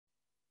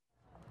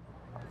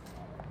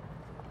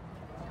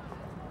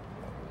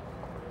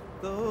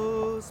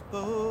those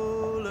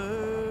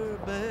polar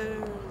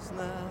bears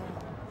now.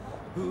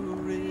 Who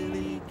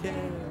really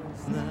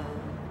cares now?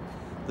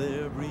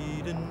 They're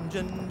breeding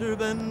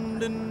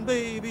gender-bending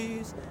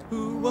babies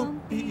who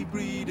won't be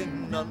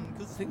breeding none.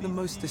 I think the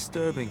most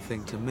disturbing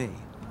thing to me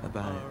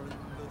about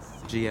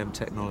GM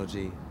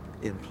technology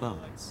in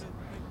plants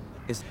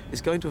is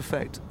it's going to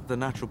affect the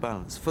natural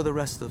balance for the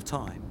rest of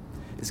time.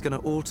 It's going to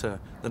alter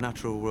the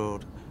natural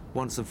world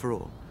once and for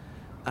all.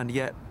 And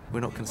yet,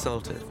 we're not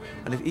consulted.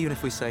 And even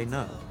if we say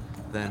no,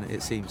 then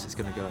it seems it's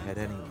going to go ahead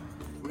anyway.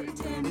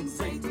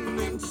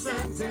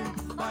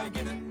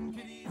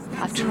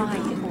 I've tried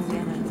all the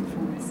other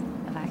forms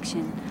of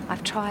action.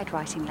 I've tried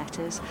writing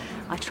letters.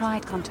 I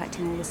tried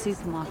contacting all the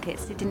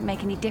supermarkets. It didn't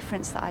make any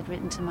difference that I'd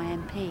written to my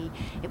MP.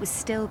 It was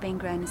still being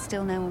grown and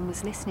still no one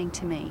was listening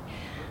to me.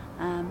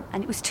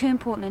 And it was too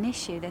important an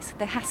issue.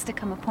 There has to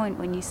come a point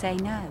when you say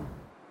no.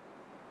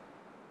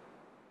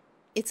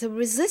 It's a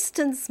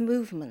resistance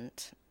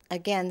movement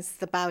against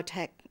the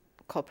biotech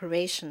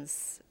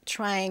corporations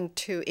trying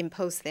to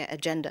impose their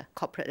agenda,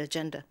 corporate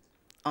agenda,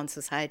 on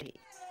society.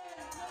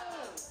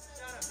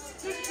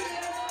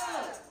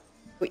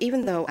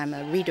 Even though I'm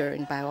a reader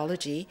in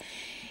biology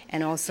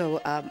and also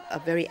a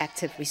very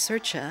active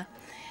researcher,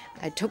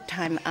 I took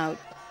time out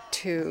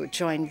to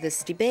join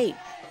this debate.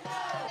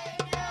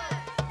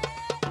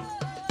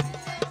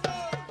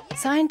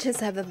 Scientists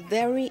have a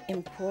very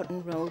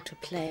important role to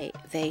play.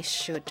 They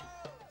should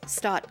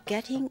start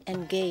getting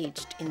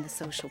engaged in the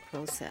social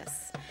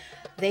process.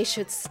 They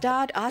should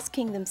start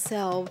asking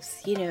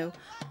themselves,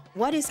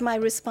 what is my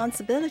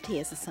responsibility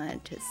as a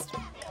scientist?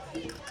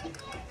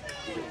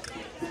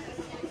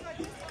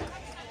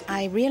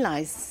 I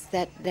realized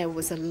that there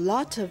was a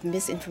lot of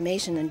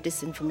misinformation and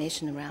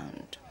disinformation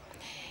around,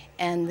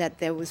 and that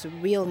there was a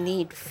real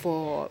need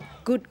for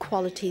good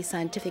quality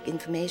scientific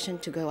information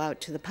to go out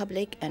to the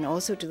public and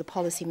also to the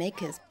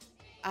policymakers.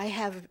 I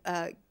have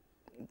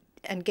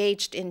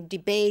engaged in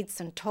debates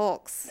and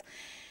talks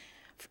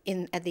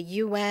at the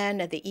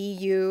UN, at the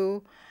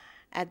EU,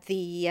 at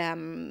the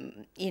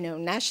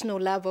national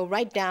level,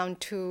 right down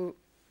to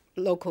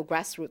local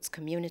grassroots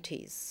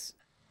communities.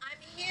 I'm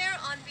here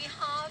on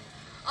behalf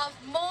of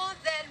more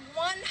than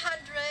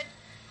 100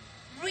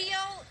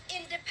 real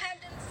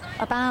independent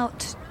scientists.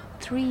 About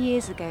 3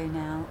 years ago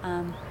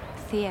now,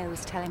 Theo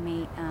was telling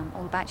me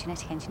all about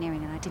genetic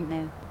engineering, and I didn't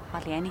know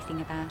hardly anything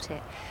about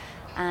it.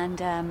 And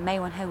Mae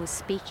Wan Ho was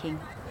speaking,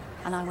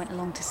 and I went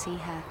along to see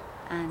her,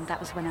 and that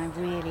was when I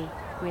really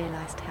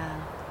realised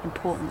how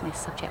important this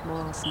subject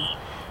was and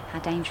how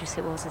dangerous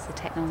it was as a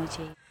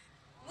technology.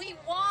 We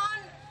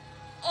want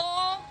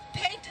all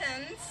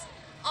patents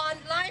on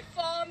life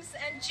forms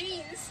and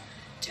genes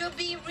to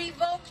be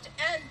revoked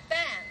and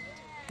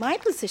banned. My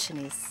position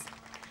is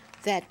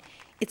that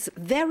it's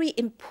very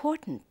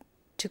important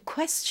to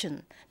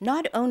question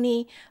not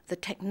only the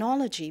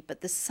technology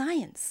but the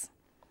science.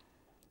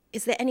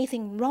 Is there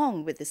anything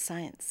wrong with the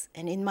science?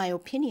 And in my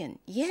opinion,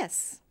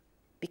 yes,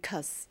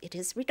 because it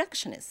is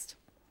reductionist.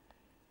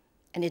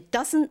 And it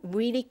doesn't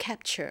really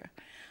capture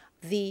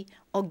the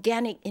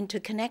organic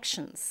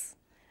interconnections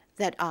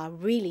that are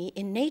really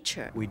in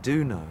nature. We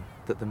do know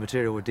that the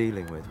material we're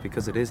dealing with,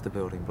 because it is the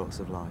building blocks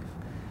of life,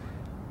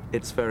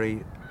 it's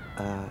very,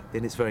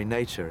 in its very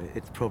nature,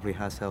 it probably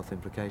has health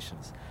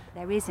implications.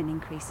 There is an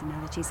increase in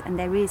allergies, and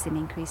there is an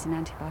increase in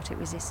antibiotic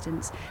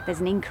resistance. There's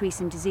an increase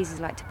in diseases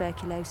like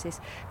tuberculosis,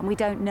 and we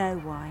don't know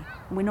why.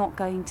 We're not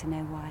going to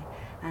know why.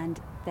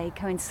 And they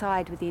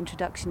coincide with the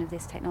introduction of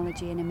this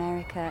technology in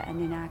America and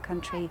in our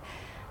country,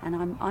 and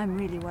I'm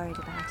really worried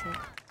about it.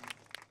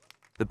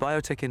 The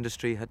biotech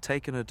industry had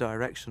taken a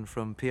direction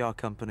from PR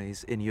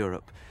companies in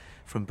Europe,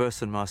 from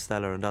Burson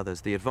Marsteller and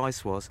others. The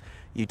advice was,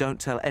 you don't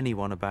tell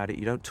anyone about it,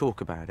 you don't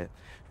talk about it,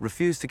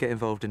 refuse to get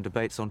involved in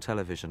debates on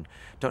television,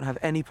 don't have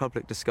any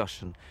public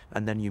discussion,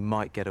 and then you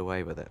might get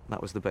away with it.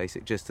 That was the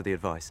basic gist of the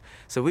advice.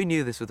 So we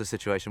knew this was the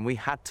situation. We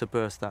had to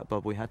burst that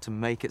bubble. We had to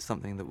make it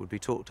something that would be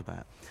talked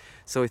about.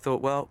 So we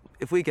thought, well,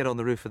 if we get on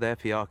the roof of their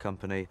PR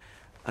company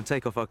and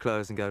take off our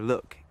clothes and go,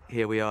 look,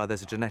 here we are,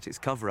 there's a genetics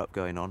cover-up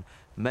going on,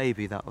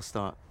 maybe that'll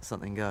start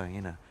something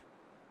going,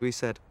 We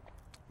said,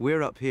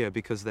 we're up here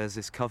because there's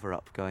this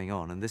cover-up going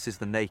on, and this is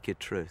the naked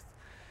truth.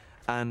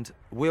 And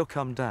we'll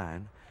come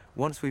down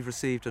once we've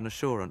received an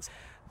assurance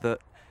that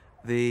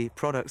the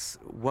products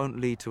won't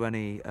lead to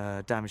any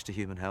damage to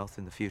human health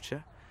in the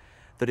future,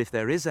 that if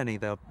there is any,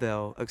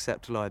 they'll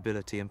accept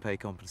liability and pay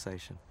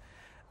compensation.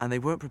 And they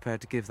weren't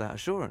prepared to give that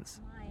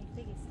assurance.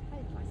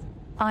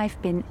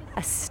 I've been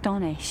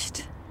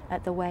astonished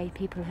at the way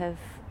people have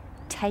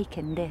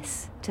taken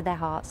this to their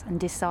hearts and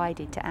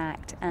decided to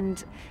act,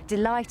 and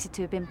delighted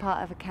to have been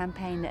part of a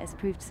campaign that has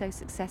proved so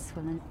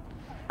successful. And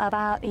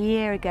about a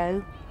year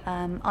ago,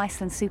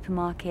 Iceland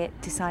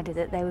Supermarket decided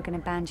that they were going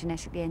to ban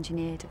genetically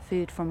engineered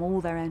food from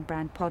all their own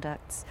brand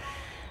products,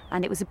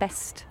 and it was the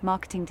best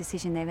marketing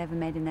decision they've ever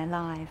made in their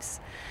lives.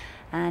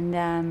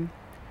 And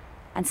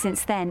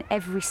since then,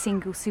 every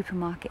single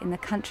supermarket in the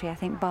country, I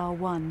think bar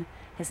one,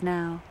 has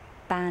now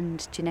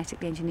banned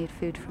genetically engineered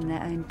food from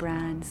their own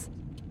brands.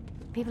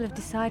 People have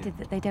decided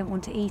that they don't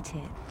want to eat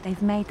it.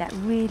 They've made that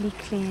really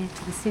clear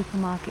to the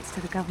supermarkets, to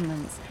the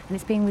governments, and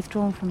it's being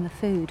withdrawn from the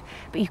food.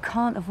 But you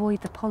can't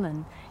avoid the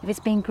pollen. If it's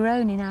being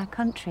grown in our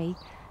country,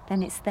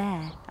 then it's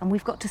there, and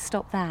we've got to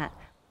stop that.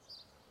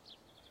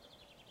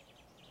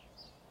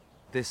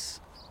 This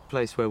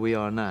place where we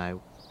are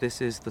now,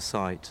 this is the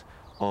site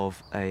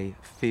of a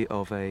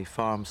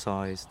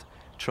farm-sized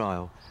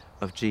trial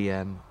of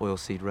GM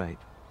oilseed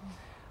rape,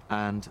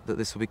 and that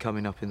this will be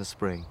coming up in the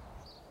spring.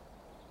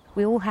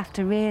 We all have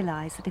to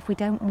realise that if we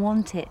don't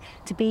want it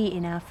to be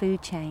in our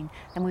food chain,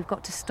 then we've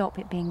got to stop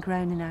it being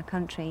grown in our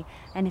country.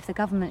 And if the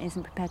government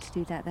isn't prepared to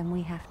do that, then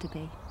we have to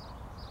be.